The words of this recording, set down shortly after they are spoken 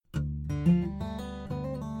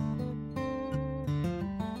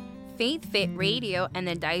Faith Fit Radio and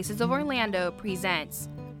the Diocese of Orlando presents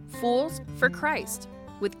Fools for Christ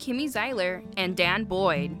with Kimmy Zeiler and Dan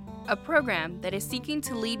Boyd, a program that is seeking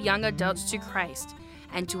to lead young adults to Christ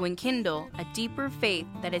and to enkindle a deeper faith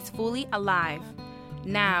that is fully alive.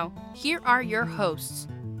 Now, here are your hosts.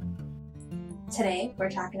 Today, we're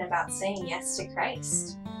talking about saying yes to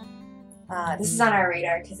Christ. This is on our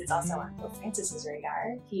radar because it's also on Pope Francis's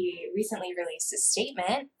radar. He recently released a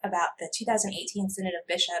statement about the 2018 Synod of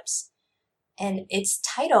Bishops, and its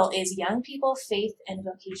title is Young People, Faith, and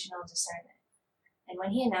Vocational Discernment. And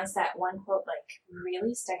when he announced that, one quote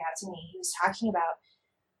really stuck out to me. He was talking about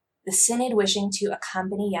the Synod wishing to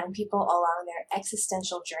accompany young people along their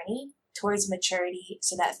existential journey towards maturity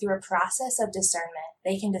so that through a process of discernment,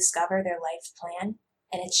 they can discover their life plan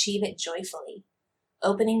and achieve it joyfully,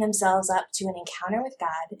 opening themselves up to an encounter with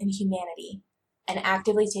God and humanity, and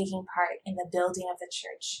actively taking part in the building of the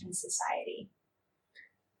church and society.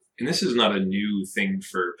 And this is not a new thing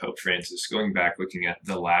for Pope Francis. Going back, looking at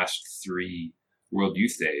the last three World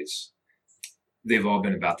Youth Days, they've all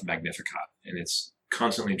been about the Magnificat, and it's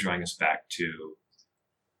constantly drawing us back to,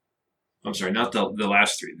 not the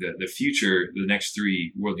last three, the future, the next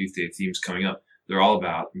three World Youth Day themes coming up, they're all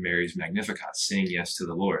about Mary's Magnificat, saying yes to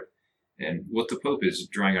the Lord. And what the Pope is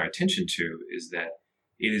drawing our attention to is that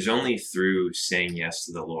it is only through saying yes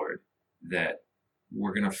to the Lord that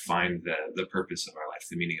we're going to find the purpose of our life,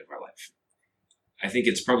 the meaning of our life. I think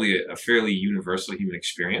it's probably a fairly universal human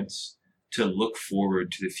experience to look forward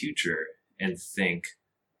to the future and think,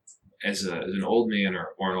 as an old man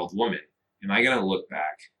or an old woman, am I going to look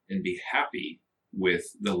back and be happy with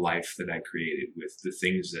the life that I created, with the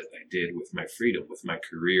things that I did, with my freedom, with my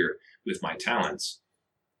career, with my talents?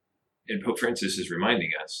 And Pope Francis is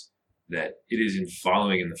reminding us that it is in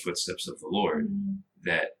following in the footsteps of the Lord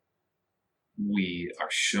that we are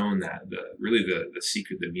shown that the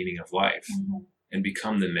secret, the meaning of life, and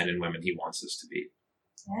become the men and women he wants us to be.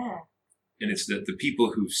 Yeah. And it's the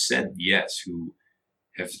people who've said yes, who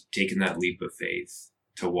have taken that leap of faith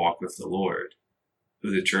to walk with the Lord,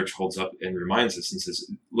 who the church holds up and reminds us and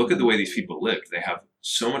says, look at the way these people lived. They have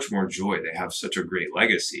so much more joy. They have such a great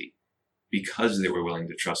legacy because they were willing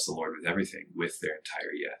to trust the Lord with everything, with their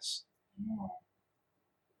entire yes.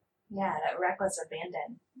 Yeah, that reckless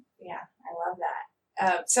abandon. Yeah, I love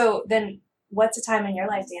that. So then what's a time in your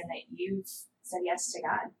life, Dan, that you've said yes to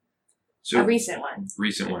God? So, a recent one.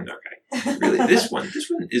 Recent one, okay. Really, this one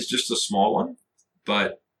is just a small one,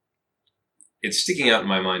 but it's sticking out in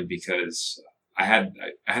my mind because I had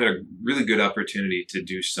a really good opportunity to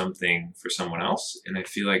do something for someone else, and I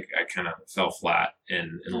feel like I kind of fell flat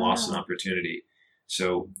and lost an opportunity.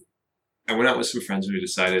 So I went out with some friends and we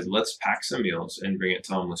decided, let's pack some meals and bring it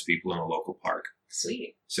to homeless people in a local park.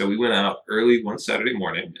 Sweet. So we went out early one Saturday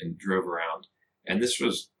morning and drove around, and this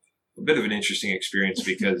was a bit of an interesting experience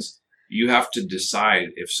because you have to decide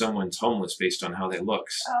if someone's homeless based on how they look.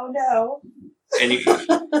 Oh, no. And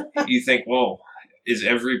you think, well, is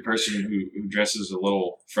every person who dresses a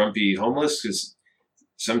little frumpy homeless? Because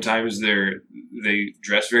sometimes they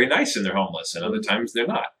dress very nice and they're homeless, and other times they're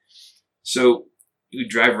not. So you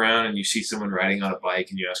drive around and you see someone riding on a bike,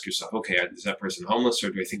 and you ask yourself, okay, is that person homeless, or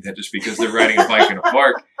do I think that just because they're riding a bike in a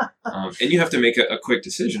park? And you have to make a quick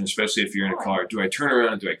decision, especially if you're in a car. Do I turn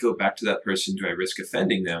around? Do I go back to that person? Do I risk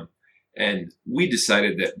offending them? And we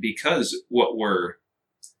decided that because what we're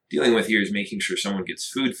dealing with here is making sure someone gets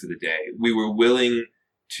food for the day, we were willing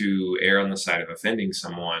to err on the side of offending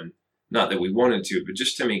someone. Not that we wanted to, but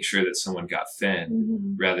just to make sure that someone got fed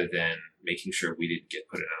rather than making sure we didn't get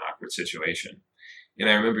put in an awkward situation. And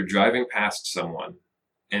I remember driving past someone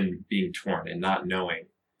and being torn and not knowing,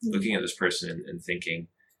 looking at this person and thinking,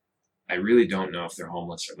 I really don't know if they're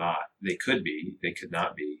homeless or not. They could be, they could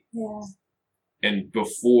not be. Yeah. And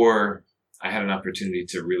before I had an opportunity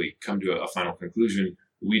to really come to a final conclusion,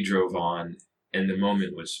 we drove on, and the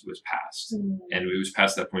moment was past. And it was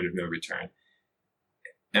past that point of no return.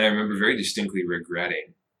 And I remember very distinctly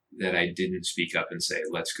regretting that I didn't speak up and say,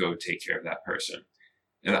 let's go take care of that person.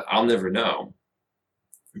 And I'll never know.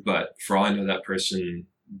 But for all I know, that person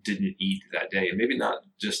didn't eat that day. And maybe not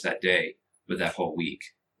just that day, but that whole week.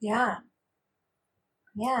 Yeah.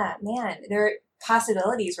 Yeah, man. There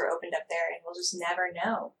possibilities were opened up there, and we'll just never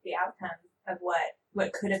know the outcome of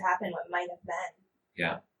what could have happened, what might have been.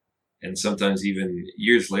 Yeah. And sometimes even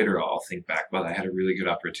years later, I'll think back, well, I had a really good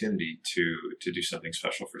opportunity to do something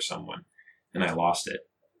special for someone, and I lost it.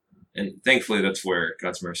 And thankfully, that's where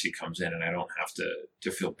God's mercy comes in, and I don't have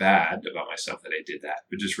to feel bad about myself that I did that,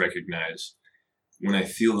 but just recognize when I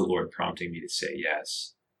feel the Lord prompting me to say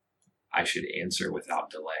yes, I should answer without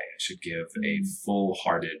delay. I should give a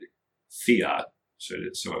full-hearted fiat so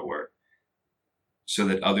it were, so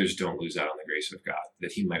that others don't lose out on the grace of God,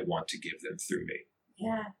 that he might want to give them through me.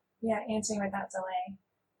 Yeah, answering without delay.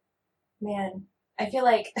 Man, I feel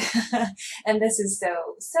like, and this is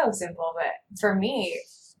so simple, but for me,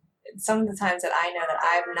 some of the times that I know that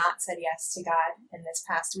I've not said yes to God in this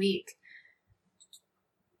past week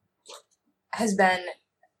has been,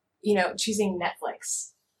 choosing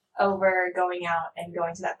Netflix over going out and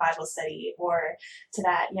going to that Bible study or to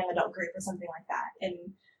that young adult group or something like that.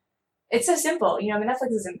 And it's so simple.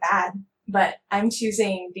 Netflix isn't bad, but I'm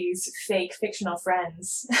choosing these fake fictional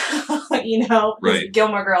friends, Right.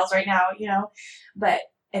 Gilmore Girls right now,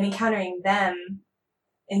 and encountering them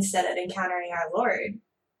instead of encountering our Lord.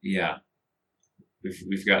 Yeah.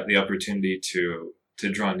 We've got the opportunity to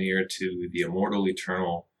draw near to the immortal,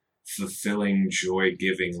 eternal, fulfilling,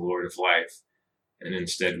 joy-giving Lord of life. And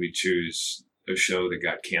instead we choose a show that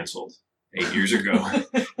got canceled 8 years ago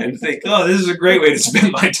and think, oh, this is a great way to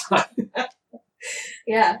spend my time.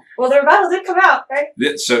 Yeah. Well, the revival did come out, right?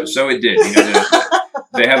 So it did.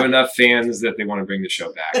 They have enough fans that they want to bring the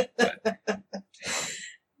show back. But.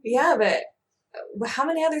 Yeah, but how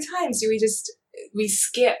many other times do we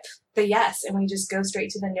skip the yes and we just go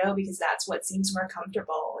straight to the no because that's what seems more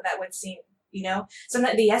comfortable? That would seem,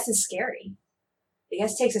 sometimes the yes is scary. The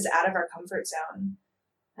yes takes us out of our comfort zone.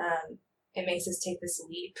 It makes us take this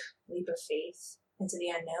leap of faith into the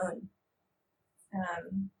unknown.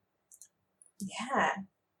 Yeah.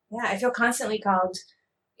 I feel constantly called,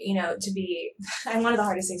 to be, and one of the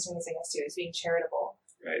hardest things for me to say yes to is being charitable.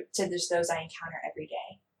 Right. To just those I encounter every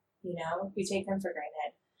day. We take them for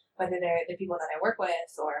granted, whether they're the people that I work with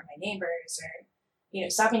or my neighbors or,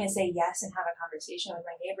 stopping to say yes and have a conversation with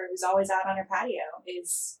my neighbor who's always out on her patio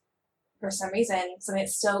is, for some reason, something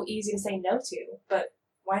that's so easy to say no to. But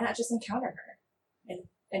why not just encounter her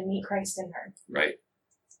and meet Christ in her? Right.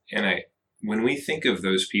 And when we think of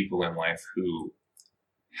those people in life who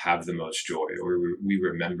have the most joy, or we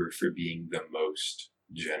remember for being the most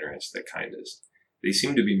generous, the kindest, they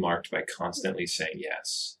seem to be marked by constantly saying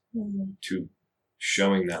yes to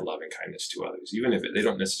showing that love and kindness to others, even if they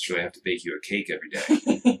don't necessarily have to bake you a cake every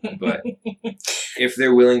day. But if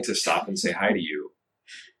they're willing to stop and say hi to you,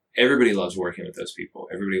 everybody loves working with those people.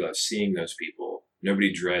 Everybody loves seeing those people.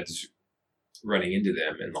 Nobody dreads running into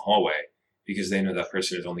them in the hallway because they know that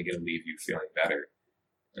person is only going to leave you feeling better.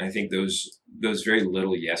 And I think those very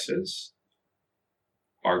little yeses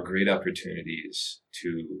are great opportunities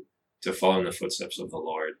to follow in the footsteps of the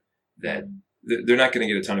Lord, that they're not going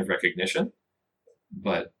to get a ton of recognition,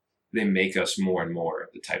 but they make us more and more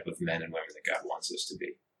the type of men and women that God wants us to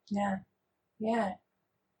be. Yeah.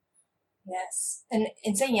 Yes.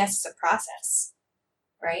 And saying yes is a process,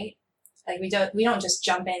 right? Like we don't just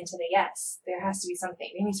jump into the yes. There has to be something.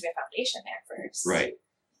 There needs to be a foundation there first. Right.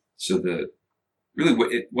 So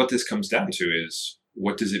what this comes down to is,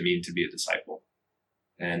 what does it mean to be a disciple?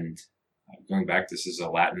 And going back, this is a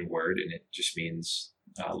Latin word, and it just means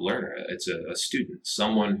learner. It's a student,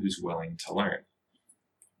 someone who's willing to learn,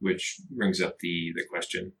 which brings up the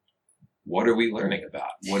question, what are we learning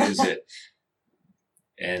about? What is it?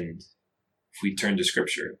 And if we turn to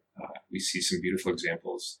Scripture, we see some beautiful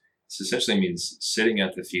examples. This essentially means sitting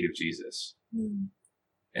at the feet of Jesus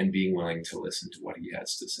and being willing to listen to what he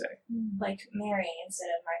has to say. Like Mary instead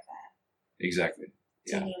of Martha. Exactly.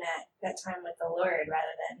 Yeah. Taking that time with the Lord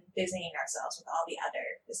rather than busying ourselves with all the other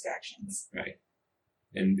distractions. Right.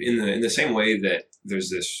 And in the same way that there's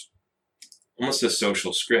this almost a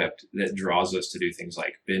social script that draws us to do things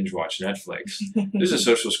like binge watch Netflix, there's a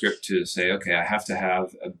social script to say, okay, I have to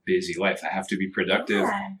have a busy life. I have to be productive.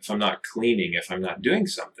 Yeah. If I'm not cleaning, if I'm not doing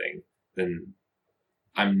something, then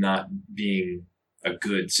I'm not being a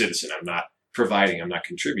good citizen. I'm not providing. I'm not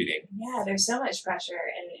contributing. Yeah, there's so much pressure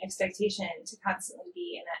and expectation to constantly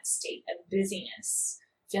be in that state of busyness,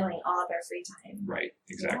 filling all of our free time. Right,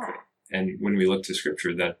 exactly. Yeah. And when we look to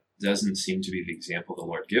Scripture, that doesn't seem to be the example the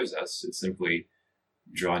Lord gives us. It's simply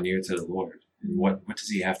draw near to the Lord. And what does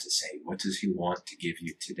he have to say? What does he want to give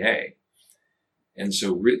you today? And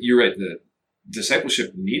so you're right, the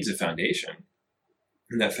discipleship needs a foundation.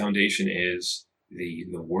 And that foundation is the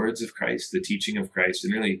words of Christ, the teaching of Christ,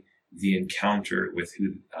 and really the encounter with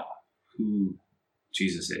who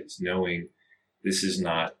Jesus is, knowing this is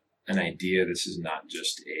not an idea, this is not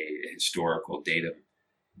just a historical datum.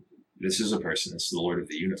 This is a person, this is the Lord of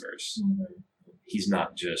the universe. Mm-hmm. He's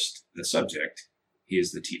not just the subject, he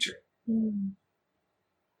is the teacher. Mm.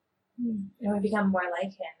 And we become more like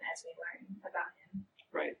him as we learn about him.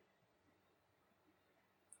 Right.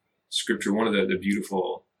 Scripture, one of the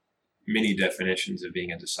beautiful many definitions of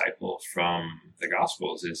being a disciple from the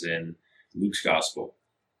Gospels is in Luke's Gospel.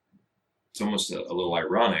 it's almost a little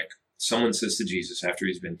ironic. Someone says to Jesus after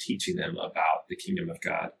he's been teaching them about the kingdom of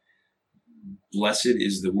God, blessed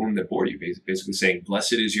is the womb that bore you, basically saying,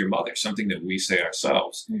 blessed is your mother, something that we say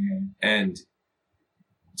ourselves. Mm-hmm. And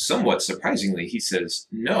somewhat surprisingly, he says,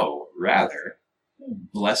 no, rather,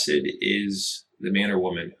 blessed is the man or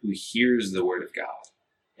woman who hears the word of God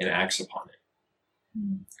and acts upon it.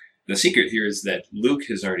 Mm-hmm. The secret here is that Luke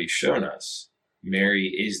has already shown us Mary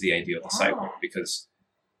is the ideal disciple, because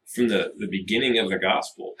from the beginning of the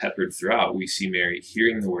gospel, peppered throughout, we see Mary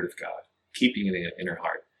hearing the word of God, keeping it in her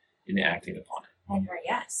heart, and acting upon it. And her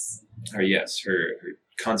yes. Her yes, her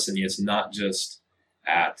constant yes, not just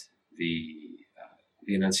at the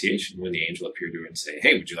Annunciation when the angel appeared to her and say,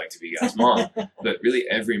 hey, would you like to be God's mom? But really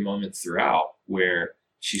every moment throughout where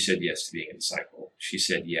she said yes to being a disciple. She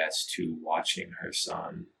said yes to watching her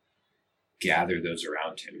son gather those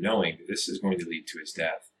around him, knowing this is going to lead to his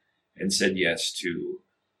death, and said yes to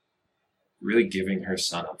really giving her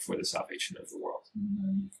son up for the salvation of the world.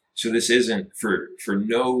 Mm-hmm. So this isn't, for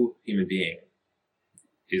no human being,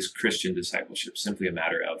 is Christian discipleship simply a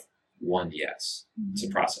matter of one yes. Mm-hmm. It's a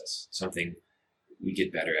process, something we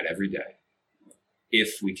get better at every day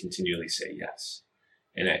if we continually say yes.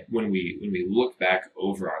 And when we look back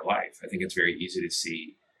over our life, I think it's very easy to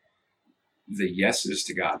see the yeses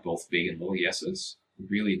to God, both big and little yeses,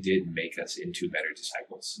 really did make us into better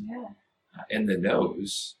disciples. Yeah. And the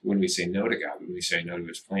no's, when we say no to God, when we say no to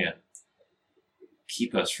his plan,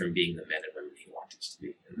 keep us from being the men and women he wants us to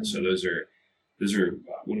be. And so those are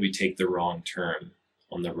when we take the wrong turn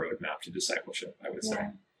on the roadmap to discipleship, I would say.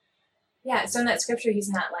 Yeah, so in that scripture, he's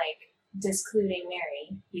not like discluding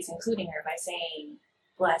Mary. He's including her by saying,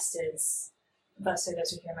 blessed are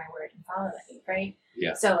those who hear my word and follow it, right?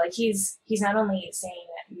 Yeah. So like he's not only saying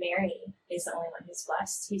that Mary is the only one who's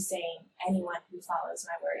blessed, he's saying anyone who follows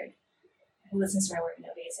my word, who listens to my word and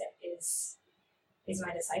obeys it is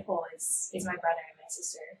my disciple, is my brother and my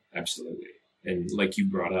sister. Absolutely. And like you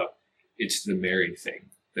brought up, it's the Mary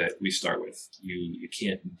thing that we start with. You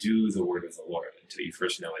can't do the word of the Lord until you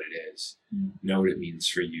first know what it is, know what it means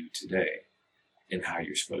for you today, and how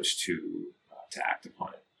you're supposed to act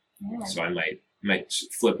upon it. Yeah. So I might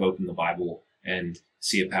flip open the Bible and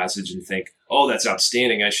see a passage and think, oh, that's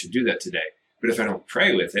outstanding, I should do that today. But if I don't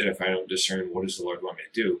pray with it, if I don't discern what does the Lord want me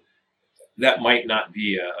to do, that might not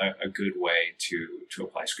be a good way to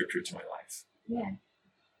apply Scripture to my life. Yeah.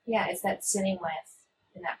 Yeah, it's that sitting with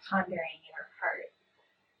and that pondering in our heart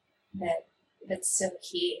that's so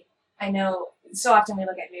key. I know so often we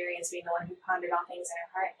look at Mary as being the one who pondered all things in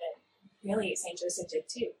her heart, but really St. Joseph did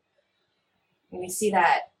too. And we see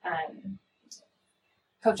that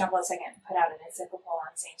Pope John Paul II put out an encyclical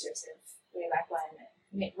on St. Joseph way back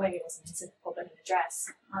when. It wasn't an encyclical, but an address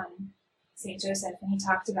on St. Joseph, and he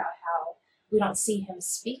talked about how we don't see him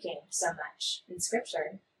speaking so much in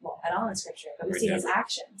Scripture, well, at all in Scripture, but we see his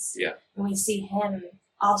actions. Yeah. And we see him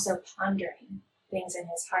also pondering things in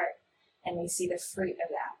his heart, and we see the fruit of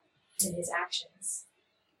that in his actions.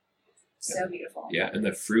 So beautiful. Yeah, and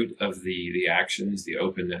the fruit of the actions, the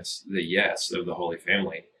openness, the yes of the Holy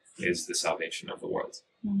Family is the salvation of the world.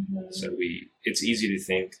 Mm-hmm. So it's easy to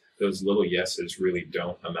think those little yeses really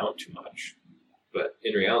don't amount to much. But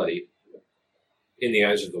in reality, in the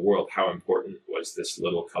eyes of the world, how important was this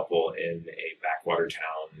little couple in a backwater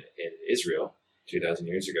town in Israel 2,000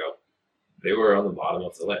 years ago? They were on the bottom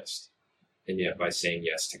of the list. And yet by saying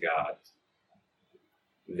yes to God,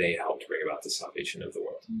 they helped bring about the salvation of the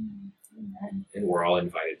world. Amen. And we're all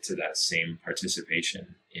invited to that same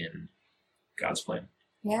participation in God's plan.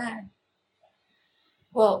 Yeah.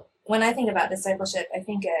 Well, when I think about discipleship, I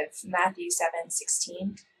think of Matthew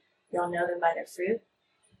 7:16. You'll know them by their fruit.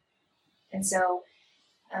 And so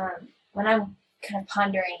when I'm kind of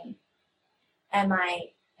pondering, am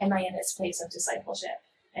I in this place of discipleship?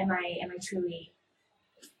 Am I truly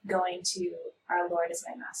going to our Lord as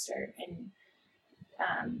my master and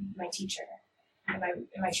my teacher? Am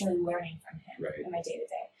I truly learning from him in my day to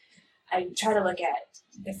day? I try to look at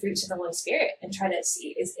the fruits of the Holy Spirit and try to see,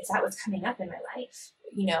 is that what's coming up in my life?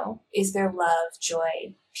 You know, is there love,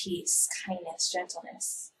 joy, peace, kindness,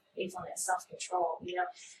 gentleness, faithfulness, self-control? You know,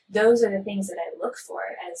 those are the things that I look for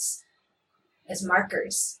as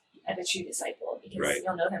markers of a true disciple, because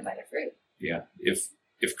you'll know them by their fruit. Yeah.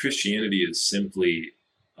 If Christianity is simply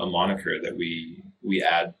a moniker that we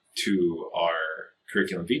add to our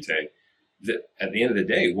curriculum vitae, that at the end of the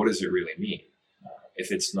day, what does it really mean?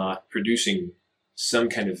 If it's not producing some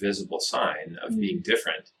kind of visible sign of being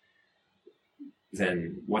different,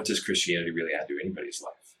 then what does Christianity really add to anybody's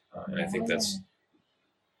life? And I think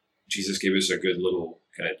Jesus gave us a good little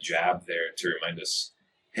kind of jab there to remind us,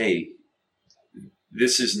 hey,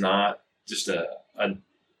 this is not just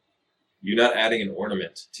you're not adding an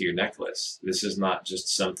ornament to your necklace. This is not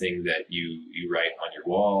just something that you write on your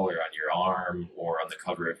wall or on your arm or on the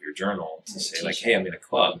cover of your journal to say like, hey, I'm in a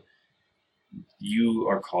club. You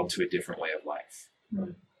are called to a different way of life.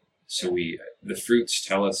 Mm-hmm. So the fruits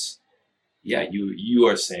tell us, yeah, you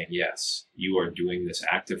are saying yes. You are doing this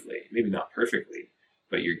actively, maybe not perfectly,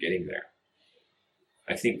 but you're getting there.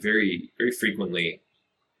 I think very, very frequently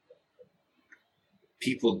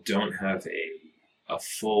people don't have a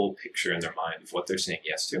full picture in their mind of what they're saying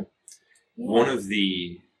yes to. Yeah. One of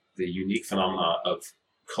the unique phenomena of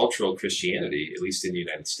cultural Christianity, at least in the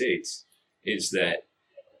United States, is that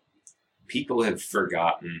people have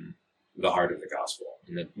forgotten the heart of the gospel.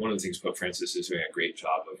 And that one of the things Pope Francis is doing a great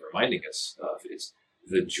job of reminding us of is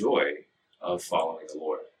the joy of following the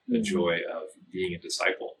Lord, the joy of being a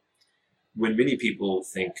disciple. When many people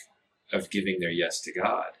think of giving their yes to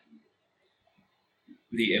God,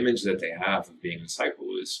 the image that they have of being a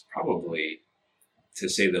disciple is probably, to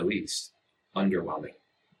say the least, underwhelming.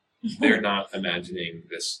 They're not imagining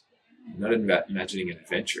imagining an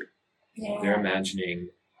adventure. Yeah. They're imagining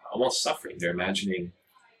almost suffering. They're imagining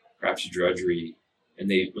perhaps drudgery.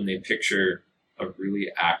 And when they picture a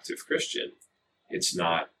really active Christian, it's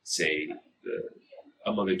not, say,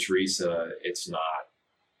 a Mother Teresa. It's not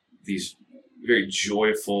these very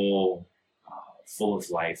joyful, full of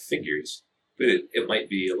life figures. But it might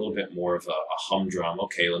be a little bit more of a humdrum.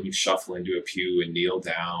 Okay, let me shuffle into a pew and kneel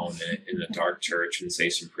down in a dark church and say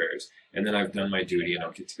some prayers. And then I've done my duty and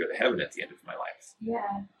I'll get to go to heaven at the end of my life.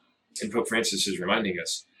 Yeah. And Pope Francis is reminding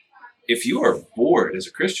us, if you are bored as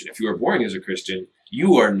a Christian, if you are boring as a Christian,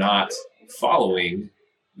 you are not following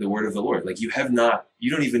the word of the Lord. Like you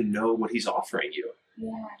don't even know what he's offering you.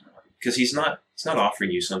 Yeah. Because he's not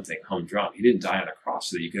offering you something humdrum. He didn't die on a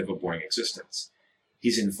cross so that you could have a boring existence.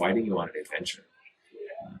 He's inviting you on an adventure.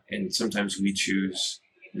 And sometimes we choose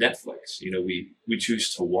Netflix. We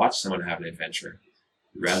choose to watch someone have an adventure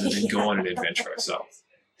rather than go on an adventure ourselves.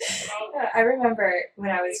 I remember when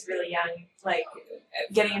I was really young, like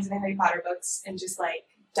getting into the Harry Potter books and just like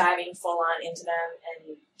diving full on into them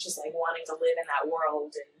and just like wanting to live in that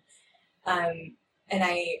world. And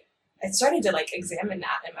I started to like examine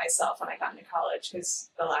that in myself when I got into college because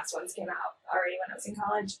the last ones came out already when I was in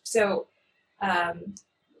college. So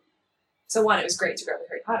one, it was great to grow up with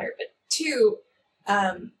Harry Potter, but two,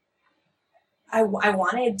 I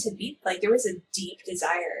wanted to be like, there was a deep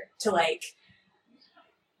desire to like,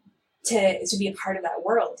 to be a part of that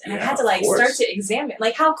world. And I had to like start to examine,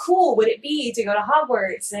 like, how cool would it be to go to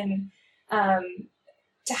Hogwarts and,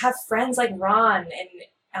 to have friends like Ron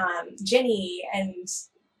and, Ginny and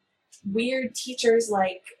weird teachers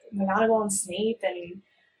like McGonagall and Snape. And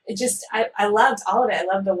it just, I loved all of it. I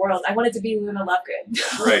loved the world. I wanted to be Luna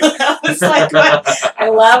Lovegood. Right. That was like, I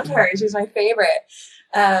loved her. She was my favorite.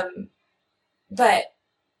 But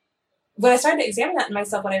when I started to examine that in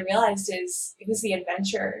myself, what I realized is it was the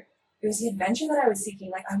adventure. It was the adventure that I was seeking.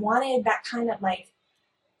 Like I wanted that kind of like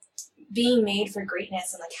being made for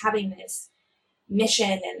greatness and like having this mission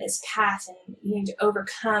and this path and needing to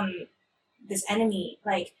overcome this enemy.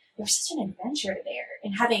 Like there was such an adventure there,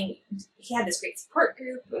 and he had this great support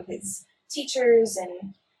group with his teachers,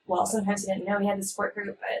 and well, sometimes he didn't know he had the support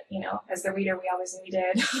group, but as the reader, we always knew he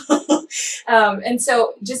did. And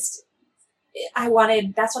so just,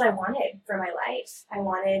 that's what I wanted for my life. I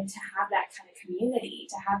wanted to have that kind of community,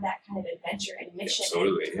 to have that kind of adventure and mission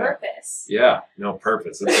and purpose. Yeah, no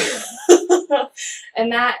purpose.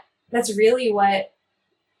 And that's really what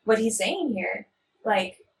he's saying here.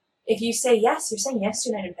 Like, if you say yes, you're saying yes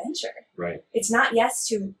to an adventure. Right. It's not yes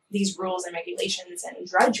to these rules and regulations and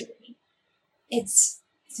drudgery. It's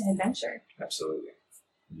an adventure. Absolutely.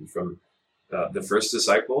 And from the first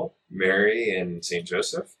disciple, Mary and St.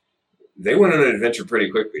 Joseph, they went on an adventure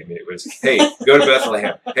pretty quickly. I mean, it was, hey, go to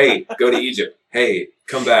Bethlehem. Hey, go to Egypt. Hey,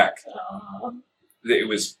 come back. It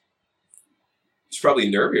was probably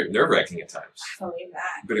nerve-wracking at times. I believe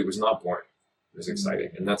that. But it was not boring. It was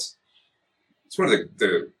exciting. And it's one of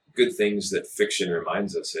the good things that fiction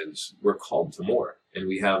reminds us is we're called to more. And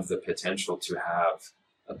we have the potential to have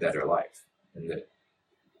a better life. And that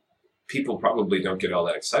people probably don't get all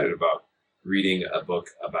that excited about reading a book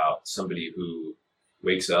about somebody who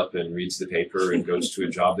wakes up and reads the paper and goes to a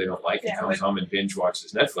job they don't like and comes home and binge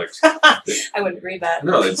watches Netflix. I wouldn't read that.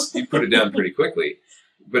 No, you put it down pretty quickly.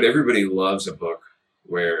 But everybody loves a book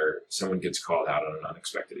where someone gets called out on an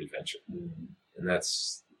unexpected adventure. Mm-hmm. And that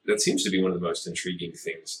seems to be one of the most intriguing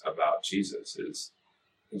things about Jesus is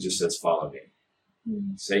he just says, follow me.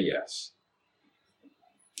 Mm-hmm. Say yes.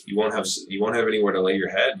 You won't have anywhere to lay your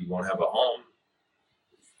head. You won't have a home.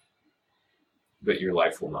 but your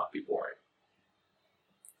life will not be boring.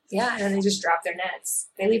 Yeah, and then they just drop their nets.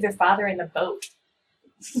 They leave their father in the boat.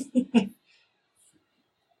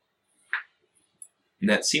 And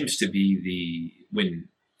that seems to be when,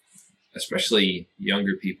 especially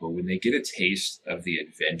younger people, when they get a taste of the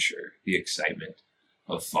adventure, the excitement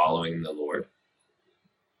of following the Lord,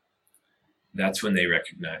 that's when they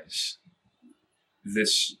recognize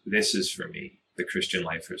this is for me. The Christian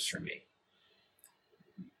life is for me.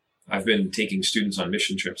 I've been taking students on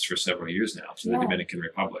mission trips for several years now to the Dominican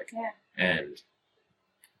Republic. Yeah. And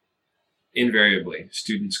invariably,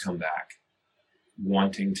 students come back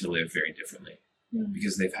wanting to live very differently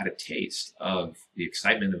because they've had a taste of the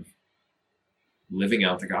excitement of living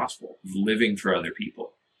out the gospel, living for other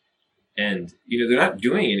people. And, they're not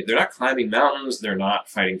doing it. They're not climbing mountains. They're not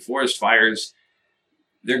fighting forest fires.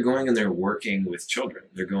 They're going and they're working with children.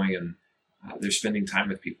 They're going and they're spending time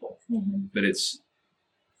with people. Mm-hmm. But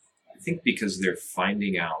I think because they're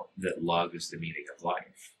finding out that love is the meaning of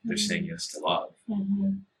life. They're saying yes to love.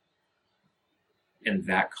 Mm-hmm. And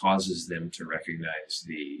that causes them to recognize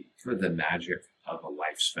the magic of a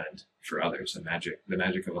life spent for others, the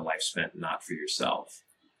magic of a life spent not for yourself.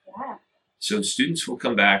 Yeah. So students will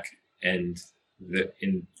come back, and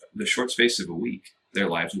in the short space of a week, their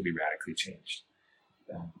lives will be radically changed.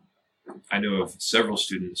 I know of several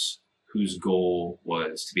students whose goal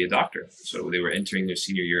was to be a doctor. So they were entering their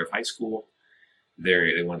senior year of high school.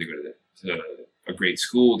 They wanted to go to a great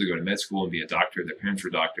school, to go to med school and be a doctor. Their parents were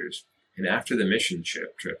doctors. And after the mission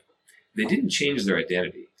trip, they didn't change their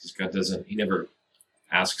identity, because He never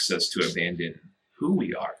asks us to abandon who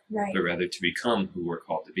we are, right, but rather to become who we're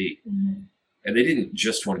called to be. Mm-hmm. And they didn't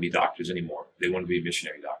just want to be doctors anymore. They wanted to be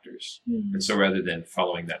missionary doctors. Mm-hmm. And so rather than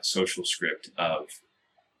following that social script of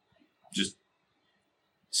just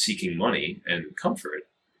seeking money and comfort,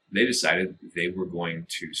 they decided they were going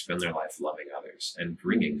to spend their life loving others and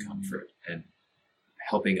bringing comfort and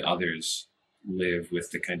helping others live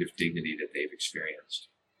with the kind of dignity that they've experienced.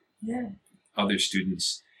 Yeah. Other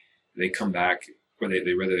students, they come back, or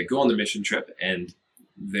they go on the mission trip and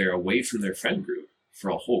they're away from their friend group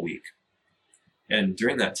for a whole week. And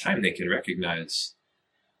during that time, they can recognize,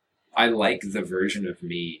 I like the version of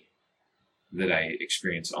me that I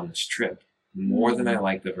experienced on this trip more than I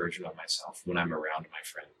like the version of myself when I'm around my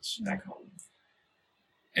friends back home.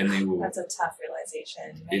 And they will. That's a tough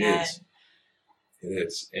realization. It is. It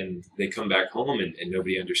is. And they come back home and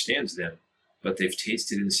nobody understands them, but they've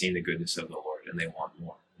tasted and seen the goodness of the Lord and they want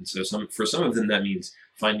more. And so for some of them, that means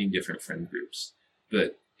finding different friend groups.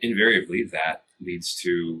 But invariably, that leads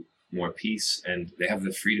to more peace, and they have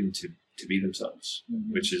the freedom to be themselves,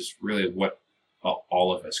 which is really what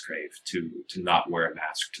all of us crave, to not wear a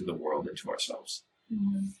mask to the world and to ourselves.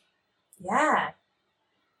 Mm-hmm. Yeah.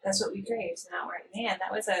 That's what we crave, to not wear it. Man,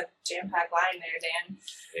 that was a jam-packed line there, Dan.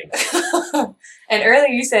 Thanks. And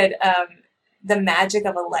earlier you said the magic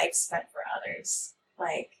of a life spent for others.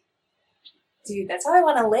 Like, dude, that's how I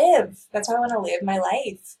want to live. That's how I want to live my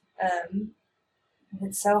life.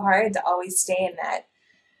 It's so hard to always stay in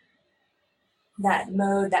that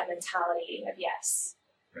mode, that mentality of yes.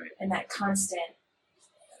 Right. And that constant,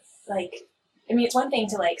 it's one thing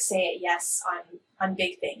to say yes on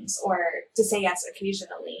big things, or to say yes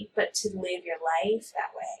occasionally, but to live your life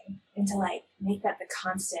that way and to make that the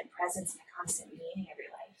constant presence and the constant meaning of your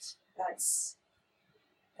life.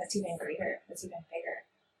 That's even greater. That's even bigger.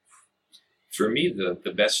 For me,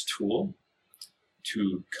 the best tool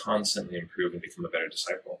to constantly improve and become a better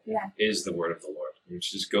disciple is the word of the Lord. And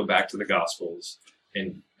just go back to the Gospels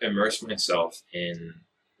and immerse myself in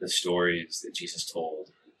the stories that Jesus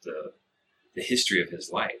told, the history of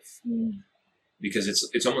his life. Because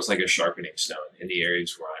it's almost like a sharpening stone in the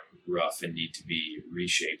areas where I'm rough and need to be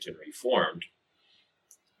reshaped and reformed.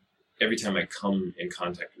 Every time I come in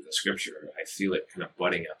contact with the scripture, I feel it kind of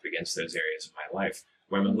butting up against those areas of my life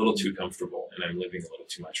where I'm a little too comfortable and I'm living a little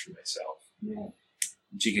too much for myself. Right.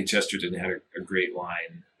 G.K. Chesterton had a great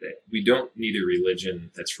line that we don't need a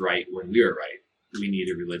religion that's right when we are right. We need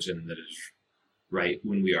a religion that is right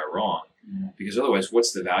when we are wrong. Because otherwise,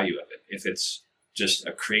 what's the value of it? If it's just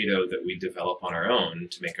a credo that we develop on our own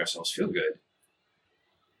to make ourselves feel good,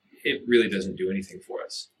 it really doesn't do anything for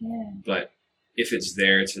us. Yeah. But if it's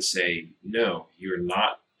there to say, no, you're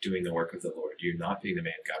not doing the work of the Lord, you're not being the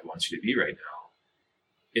man God wants you to be right now,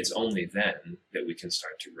 it's only then that we can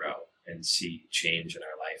start to grow and see change in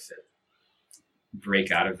our life and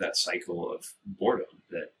break out of that cycle of boredom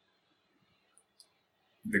that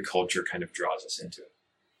the culture kind of draws us into.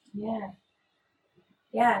 Yeah.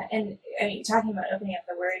 Yeah. And talking about opening up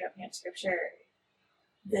the word, opening up scripture,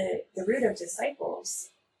 the root of disciples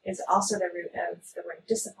is also the root of the word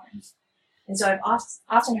discipline. And so I've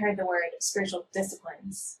often heard the word spiritual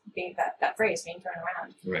disciplines, being that phrase being thrown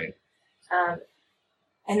around. Right.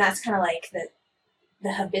 And that's kind of like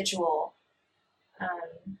the habitual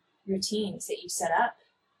routines that you set up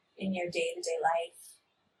in your day-to-day life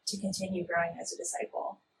to continue growing as a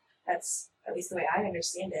disciple. That's at least the way I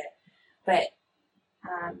understand it. But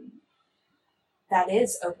that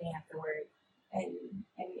is opening up the Word and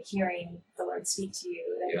hearing the Lord speak to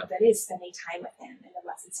you. That is spending time with Him in the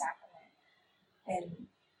Blessed Sacrament, and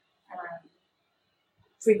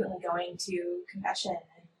frequently going to confession.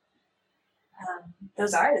 And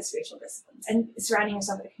those are the spiritual disciplines, and surrounding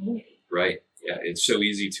yourself with a community. Right. Yeah. It's so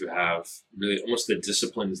easy to have really almost the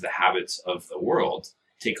disciplines, the habits of the world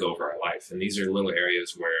take over our life. And these are little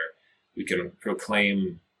areas where we can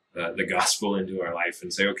proclaim the gospel into our life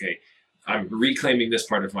and say, okay, I'm reclaiming this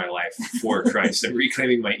part of my life for Christ. I'm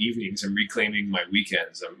reclaiming my evenings. I'm reclaiming my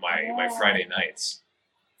weekends and my Friday nights,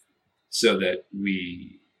 so that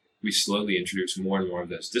we slowly introduce more and more of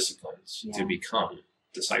those disciplines to become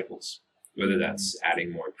disciples, whether that's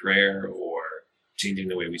adding more prayer or changing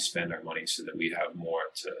the way we spend our money so that we have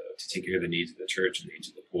more to take care of the needs of the church and the needs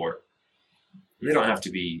of the poor. And they don't have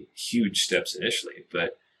to be huge steps initially,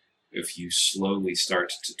 but if you slowly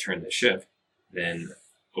start to turn the ship, then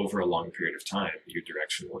over a long period of time, your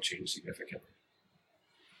direction will change significantly.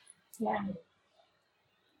 Yeah.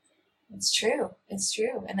 It's true. It's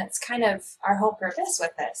true. And that's kind of our whole purpose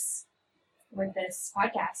with this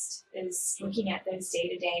podcast, is looking at those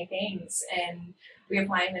day-to-day things and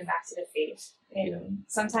reapplying them back to the faith in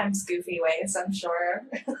sometimes goofy ways, I'm sure.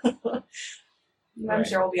 I'm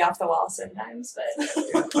sure we'll be off the wall sometimes, but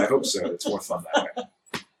I hope so. It's more fun that way.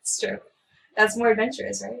 It's true. That's more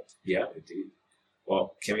adventurous, right? Yeah, indeed.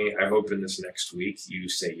 Well, Kimmy, I hope in this next week you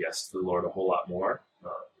say yes to the Lord a whole lot more.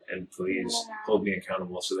 And please hold me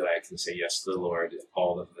accountable so that I can say yes to the Lord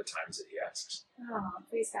all of the times that He asks. Oh,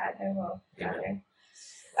 please God, I will. Yeah.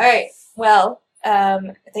 All right. Well,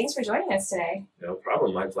 thanks for joining us today. No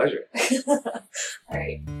problem. My pleasure. All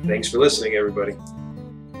right. Thanks for listening, everybody.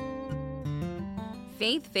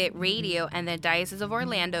 Faith Fit Radio and the Diocese of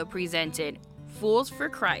Orlando presented Fools for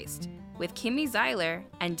Christ with Kimmy Zeiler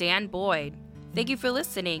and Dan Boyd. Thank you for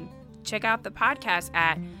listening. Check out the podcast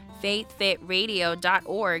at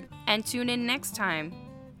faithfitradio.org and tune in next time.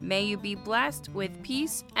 May you be blessed with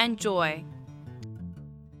peace and joy.